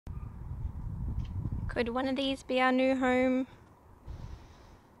Could one of these be our new home?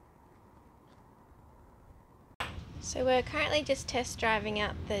 So we're currently just test driving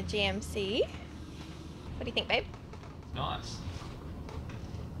out the GMC. What do you think, babe? Nice.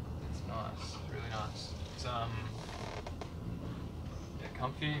 It's nice. It's really nice. It's yeah,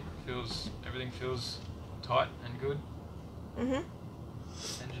 comfy. Everything feels tight and good. Mhm.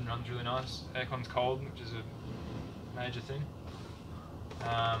 Engine runs really nice. Aircon's cold, which is a major thing.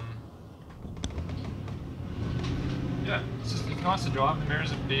 Yeah, it's nice to drive. The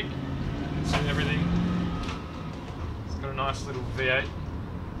mirrors are big. You can see everything. It's got a nice little V8. You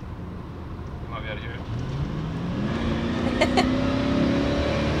might be able to hear it.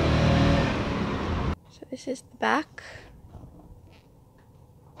 So this is the back.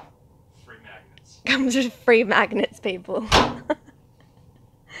 Free magnets. Comes with free magnets, people. Not one,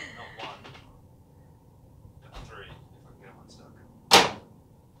 but three, if I can get one stuck.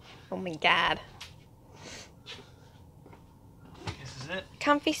 Oh my god. This is it.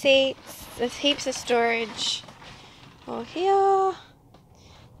 Comfy seats. There's heaps of storage. Over here.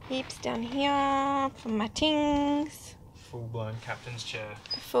 Heaps down here for my things. Full-blown captain's chair.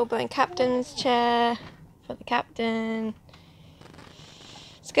 A full-blown captain's chair for the captain.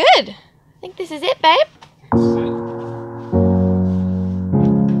 It's good. I think this is it, babe. This is it.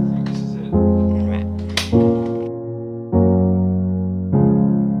 This is it. Alright.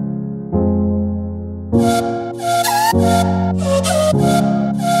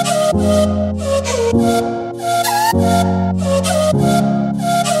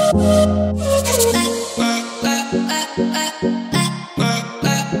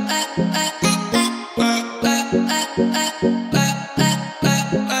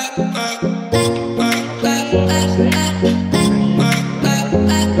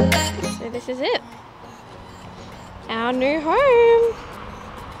 So this is it. Our new home.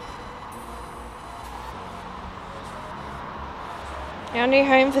 Our new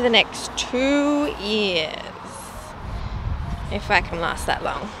home for the next 2 years. If I can last that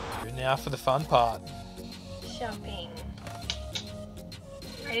long. Now for the fun part. Shopping.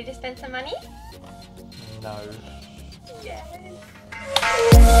 Ready to spend some money? No. Yes.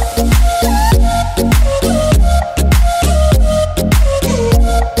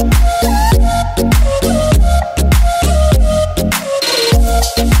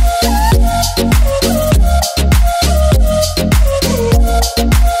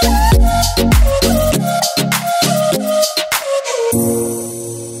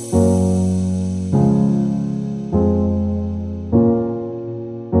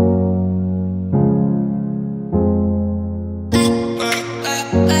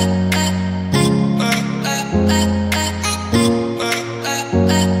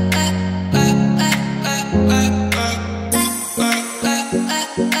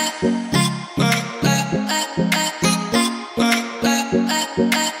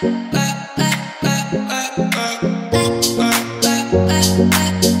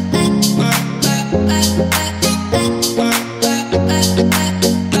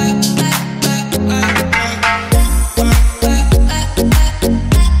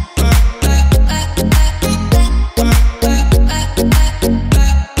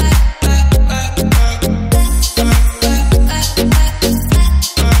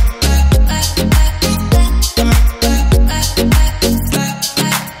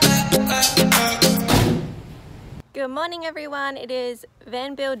 Good morning, everyone. It is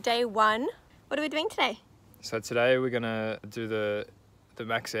van build day 1. What are we doing today? So today we're gonna do the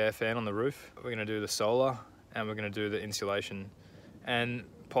MAXX air fan on the roof. We're gonna do the solar, and we're gonna do the insulation, and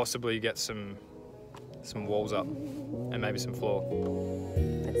possibly get some walls up, and maybe some floor.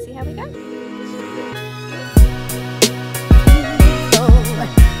 Let's see how we go.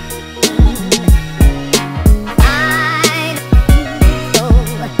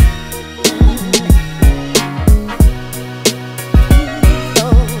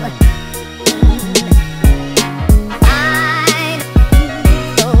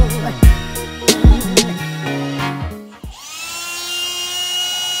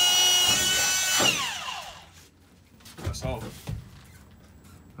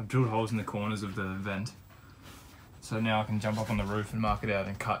 I've drilled holes in the corners of the vent, so now I can jump up on the roof and mark it out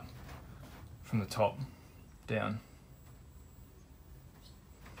and cut from the top down.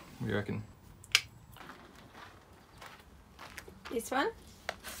 What do you reckon? This one?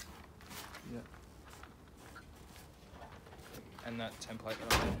 Yeah. And that template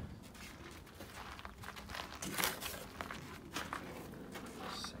that I made.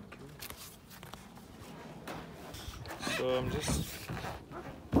 So I'm just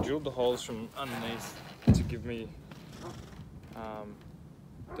drilled the holes from underneath to give me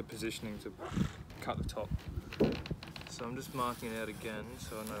the positioning to cut the top. So I'm just marking it out again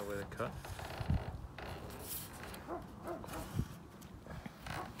so I know where to cut.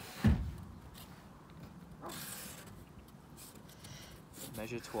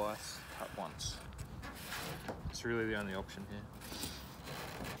 Measure twice, cut once. It's really the only option here.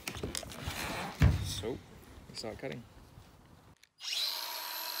 So, we start cutting.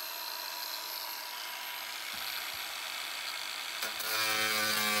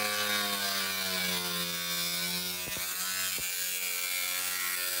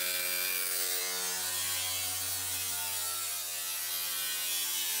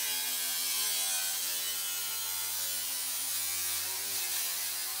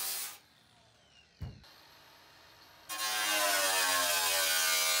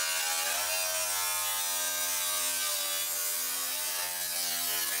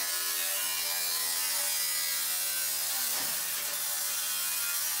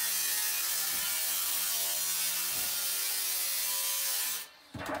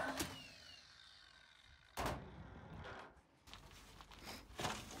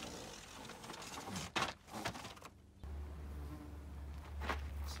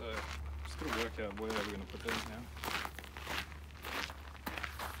 So, just gotta work out where we're gonna put these now.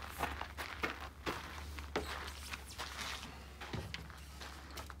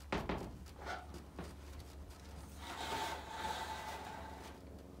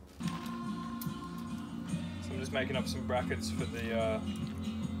 So I'm just making up some brackets for the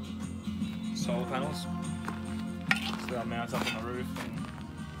solar panels. So they'll mount up on the roof and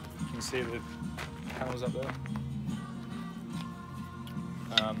you can see the panels up there.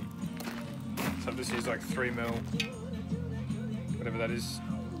 So I've just used like 3mm, whatever that is,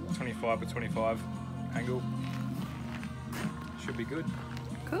 25 by 25 angle. Should be good.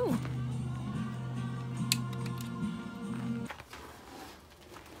 Cool.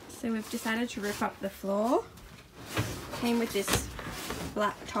 So we've decided to rip up the floor. Came with this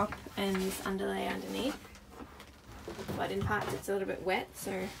black top and this underlay underneath. But in parts it's a little bit wet,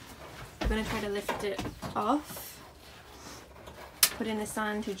 so I'm going to try to lift it off. Put in the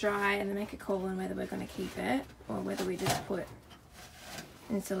sun to dry and then make a call on whether we're going to keep it or whether we just put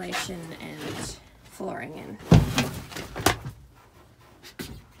insulation and flooring in.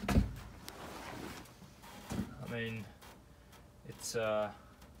 I mean, it's I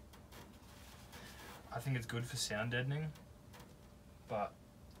think it's good for sound deadening, but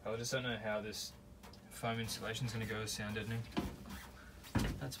I just don't know how this foam insulation is going to go with sound deadening.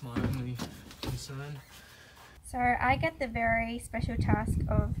 That's my only concern. So I get the very special task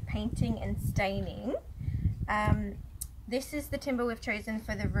of painting and staining. This is the timber we've chosen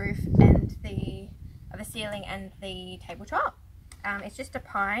for the roof and the ceiling and the tabletop. It's just a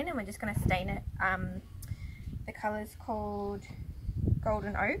pine and we're just going to stain it. The colour's called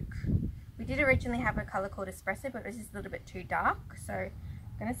Golden Oak. We did originally have a colour called Espresso, but it was just a little bit too dark. So I'm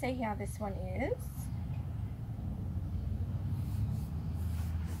going to see how this one is.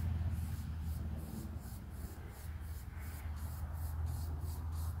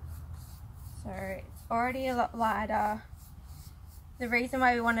 So it's already a lot lighter. The reason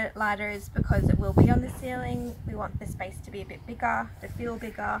why we want it lighter is because it will be on the ceiling. We want the space to be a bit bigger, to feel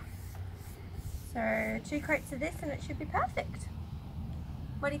bigger. So 2 coats of this and it should be perfect.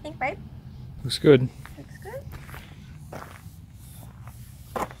 What do you think, babe? Looks good. Looks good.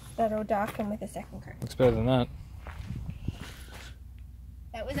 That'll darken with a second coat. Looks better than that.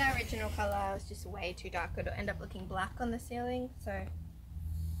 That was our original colour. It was just way too dark. It'll end up looking black on the ceiling. So I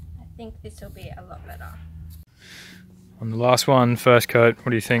think this will be a lot better. On the last one, first coat,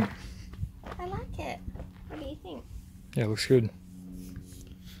 what do you think? I like it. What do you think? Yeah, looks good.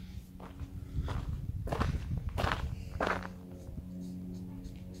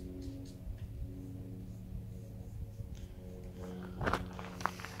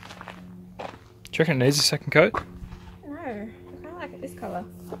 Do you reckon it needs a second coat? No, I kind of like it this colour.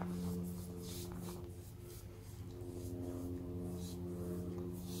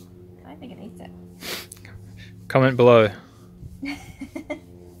 I don't think it needs it. Comment below.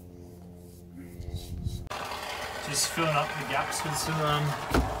 Just filling up the gaps with some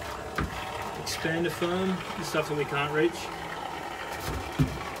expander foam, the stuff that we can't reach.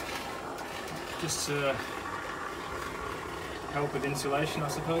 Just to help with insulation, I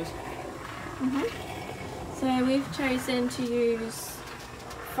suppose. So we've chosen to use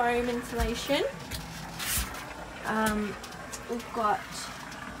foam insulation. We've got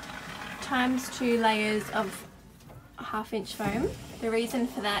 ×2 layers of 1/2 inch foam. The reason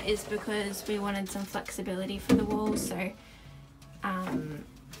for that is because we wanted some flexibility for the walls, so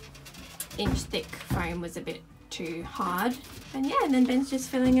inch thick foam was a bit too hard. And yeah, and then Ben's just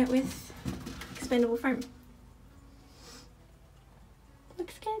filling it with expandable foam.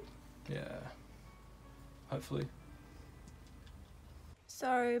 Looks good. Yeah, hopefully.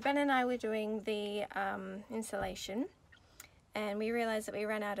 So Ben and I were doing the insulation, and we realised that we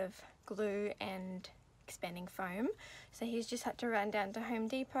ran out of glue and expanding foam, so he's just had to run down to Home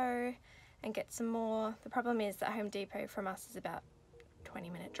Depot and get some more. The problem is that Home Depot from us is about a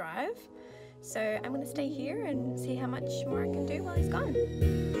 20-minute drive, so I'm going to stay here and see how much more I can do while he's gone.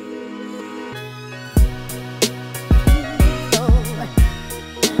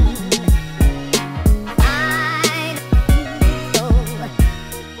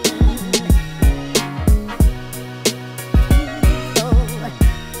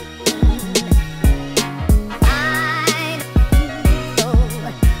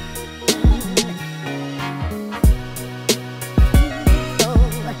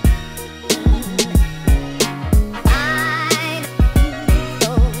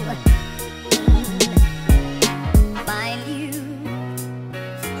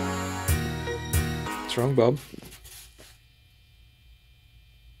 What's wrong, Bob?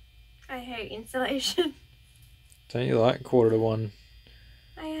 I hate insulation. Don't you like 1:45?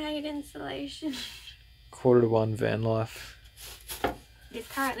 I hate insulation. 1:45 Vanlife. It's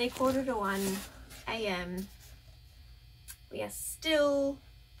currently 1:45 AM. We are still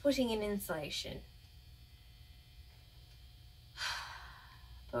putting in insulation.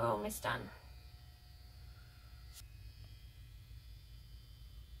 We're almost done.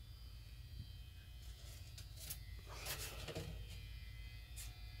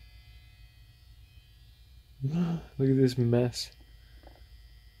 Look at this mess.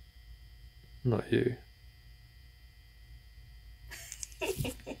 Not you.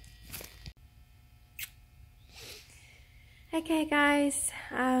 Okay guys,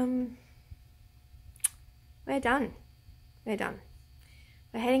 we're done. We're done.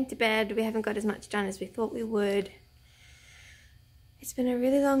 We're heading to bed. We haven't got as much done as we thought we would. It's been a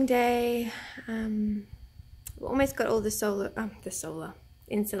really long day. We almost got all the solar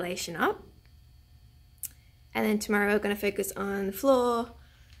insulation up. And then tomorrow we're going to focus on the floor,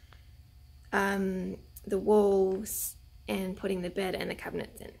 the walls, and putting the bed and the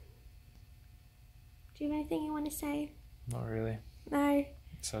cabinets in. Do you have anything you want to say? Not really. No?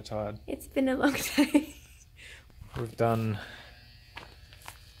 So tired. It's been a long day. We've done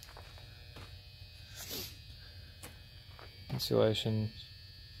insulation,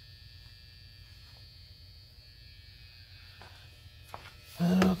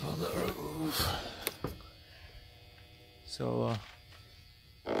 and up on the roof, solar,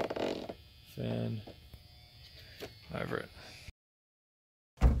 fan, over it.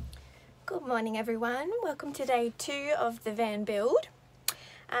 Good morning everyone, welcome to day 2 of the van build.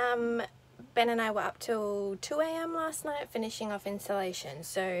 Ben and I were up till 2 AM last night finishing off insulation,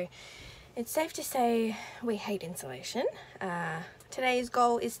 so it's safe to say we hate insulation. Today's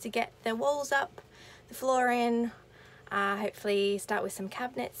goal is to get the walls up, the floor in, hopefully start with some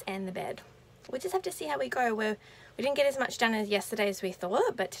cabinets and the bed. We'll just have to see how we go. We didn't get as much done as yesterday as we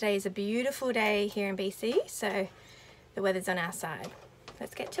thought, but today is a beautiful day here in BC, so the weather's on our side.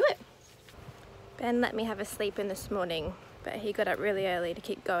 Let's get to it. Ben let me have a sleep in this morning, but he got up really early to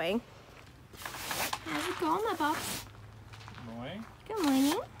keep going. How's it going, my boss? Good morning. Good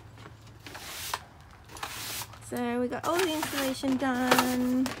morning. So we got all the insulation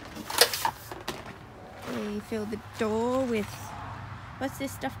done. We filled the door with, what's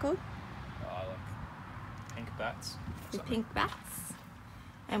this stuff called? Like pink bats. With pink bats.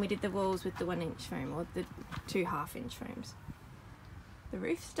 And we did the walls with the 1-inch foam, or the 2 half-inch foams. The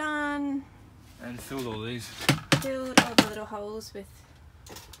roof's done. And filled all these. Filled all the little holes with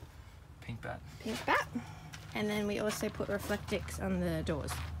Pink bat. pink bat. And then we also put Reflectix on the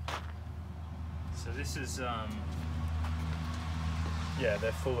doors. So this is, yeah,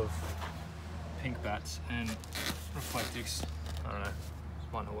 they're full of pink bats and Reflectix. I don't know,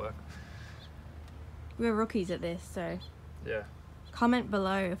 it might not work. We're rookies at this, so Yeah. comment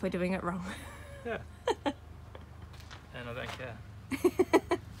below if we're doing it wrong. Yeah. And I don't care.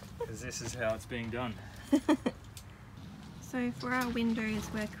 Because this is how it's being done. So for our windows,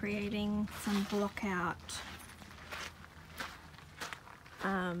 we're creating some block out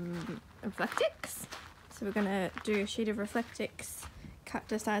Reflectix. So we're gonna do a sheet of Reflectix, cut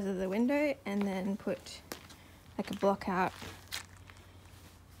the size of the window, and then put like a block out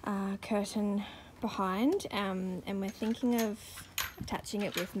curtain behind. And we're thinking of attaching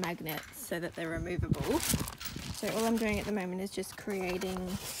it with magnets so that they're removable. So all I'm doing at the moment is just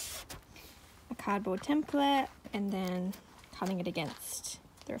creating a cardboard template and then cutting it against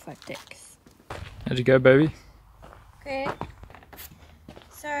the Reflectix. How'd you go, baby? Good.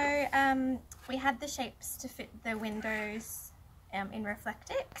 So we had the shapes to fit the windows in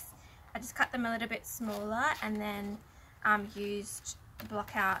Reflectix. I just cut them a little bit smaller and then used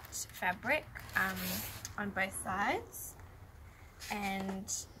block out fabric on both sides,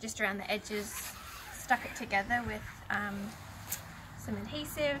 and just around the edges stuck it together with some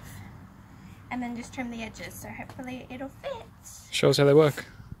adhesive, and then just trim the edges, so hopefully it'll fit. Show us how they work.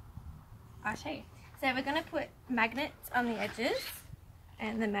 I'll show you. So we're going to put magnets on the edges,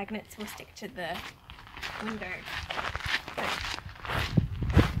 and the magnets will stick to the window.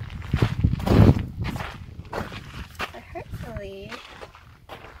 So hopefully...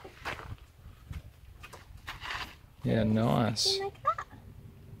 Yeah, nice. Like that.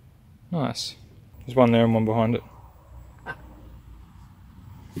 Nice. There's one there and one behind it. Oh.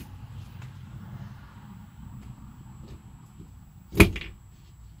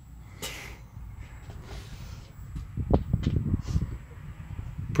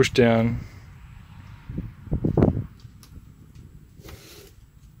 Push down.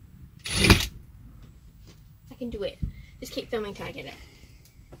 I can do it. Just keep filming till I get it.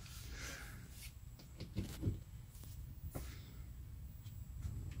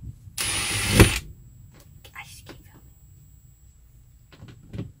 I just keep filming.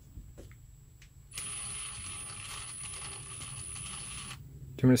 Do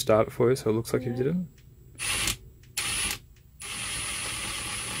you want me to start it for you so it looks like you did it?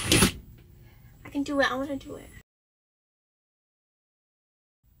 I can do it. I want to do it.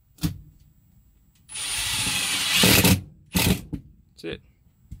 That's it.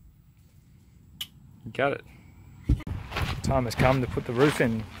 You got it. Time has come to put the roof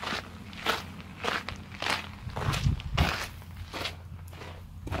in.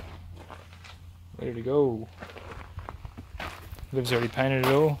 Ready to go. Liv's already painted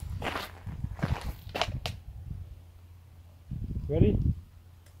it all. Ready?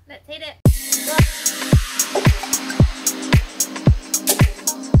 Let's hit it.